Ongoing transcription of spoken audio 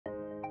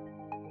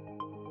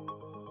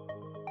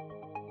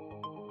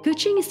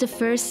Kuching is the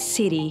first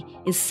city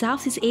in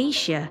Southeast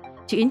Asia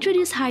to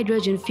introduce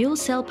hydrogen fuel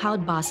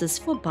cell-powered buses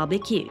for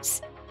public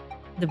use.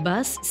 The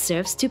bus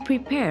serves to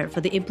prepare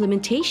for the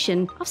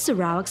implementation of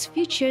Sarawak's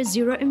future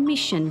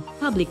zero-emission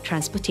public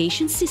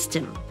transportation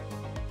system.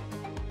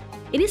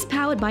 It is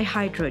powered by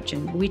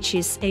hydrogen, which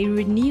is a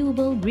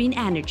renewable green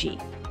energy.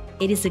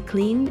 It is a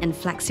clean and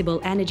flexible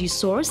energy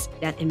source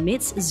that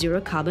emits zero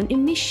carbon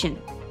emission.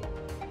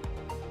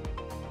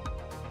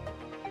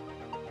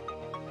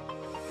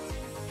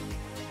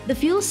 The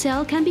fuel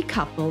cell can be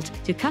coupled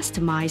to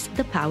customize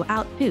the power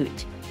output.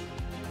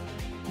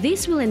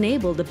 This will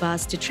enable the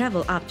bus to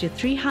travel up to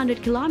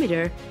 300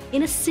 km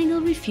in a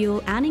single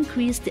refuel and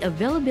increase the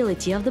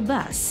availability of the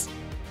bus.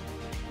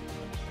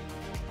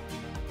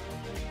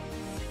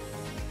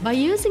 By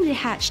using the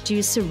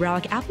H2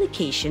 Sarawak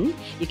application,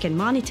 you can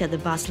monitor the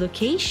bus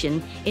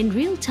location in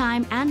real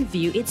time and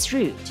view its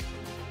route.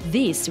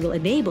 This will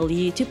enable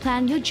you to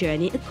plan your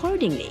journey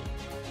accordingly.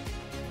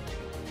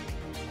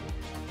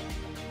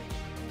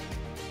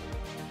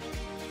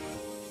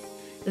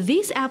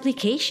 This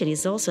application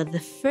is also the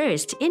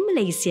first in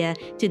Malaysia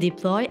to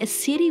deploy a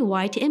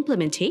city-wide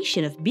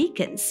implementation of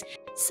beacons,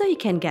 so you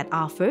can get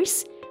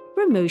offers,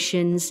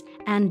 promotions,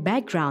 and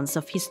backgrounds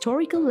of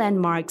historical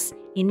landmarks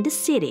in the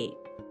city.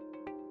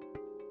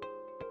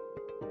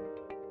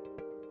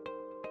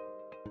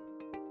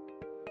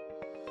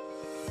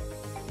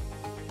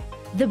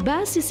 The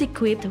bus is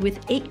equipped with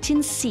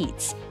 18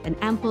 seats and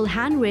ample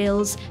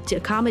handrails to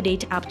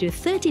accommodate up to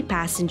 30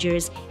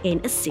 passengers in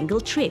a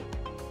single trip.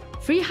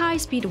 Free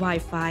high-speed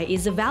Wi-Fi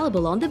is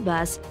available on the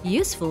bus,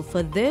 useful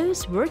for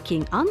those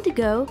working on the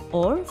go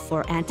or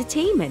for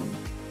entertainment.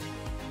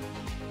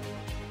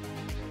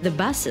 The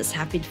buses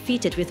have been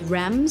fitted with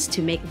ramps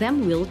to make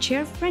them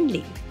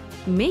wheelchair-friendly,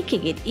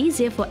 making it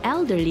easier for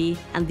elderly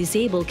and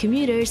disabled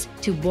commuters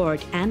to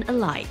board and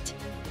alight.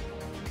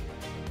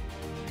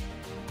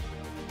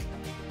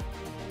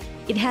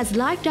 It has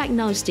live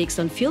diagnostics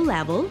on fuel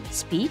level,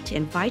 speed,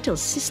 and vital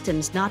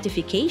systems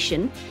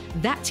notification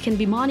that can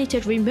be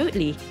monitored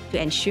remotely to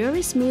ensure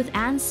a smooth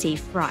and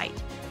safe ride.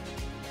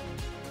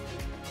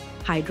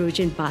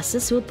 Hydrogen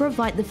buses will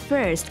provide the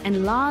first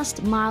and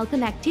last mile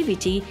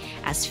connectivity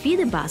as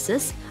feeder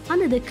buses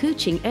under the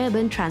Kuching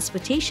Urban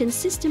Transportation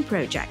System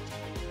project.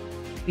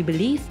 We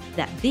believe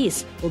that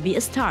this will be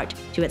a start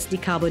towards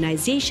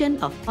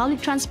decarbonization of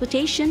public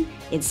transportation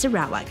in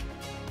Sarawak.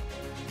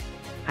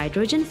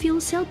 Hydrogen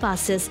fuel cell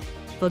buses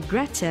for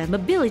greater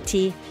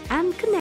mobility and connectivity.